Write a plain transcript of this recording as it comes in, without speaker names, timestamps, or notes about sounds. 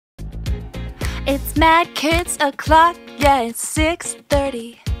It's Mad Kids O'Clock, yeah, it's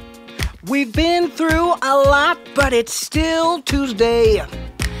 6:30. We've been through a lot, but it's still Tuesday.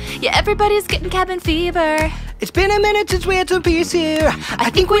 Yeah, everybody's getting cabin fever. It's been a minute since we had some peace here.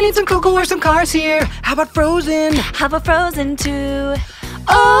 I think we need some cocoa or some cars here. How about Frozen? How about Frozen 2?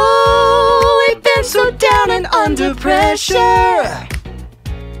 Oh, we've been so down and under pressure.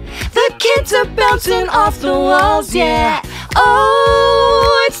 The kids are bouncing off the walls, yeah.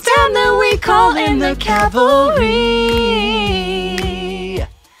 Oh, it's time that we call in the cavalry.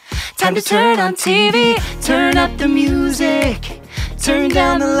 Time to turn on TV, turn up the music, turn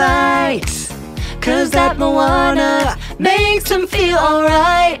down the lights, 'cause that Moana makes them feel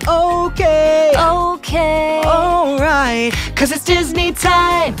alright. Okay. Okay. Alright. 'Cause it's Disney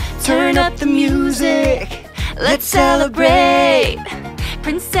time, turn up the music, let's celebrate.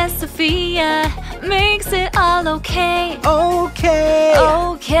 Princess Sophia makes it all okay. Okay.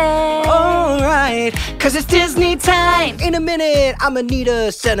 Okay. Alright. 'Cause it's Disney time. In a minute, I'ma need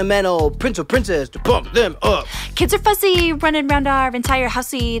a sentimental prince or princess to pump them up. Kids are fussy, running around our entire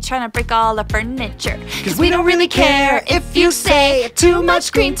housey, trying to break all our furniture. 'Cause we don't really care if you say too much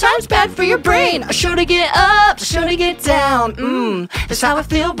screen time's bad for your brain. A show to get up, a show to get down. That's how I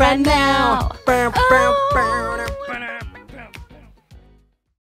feel right now. Bow, bow, bow.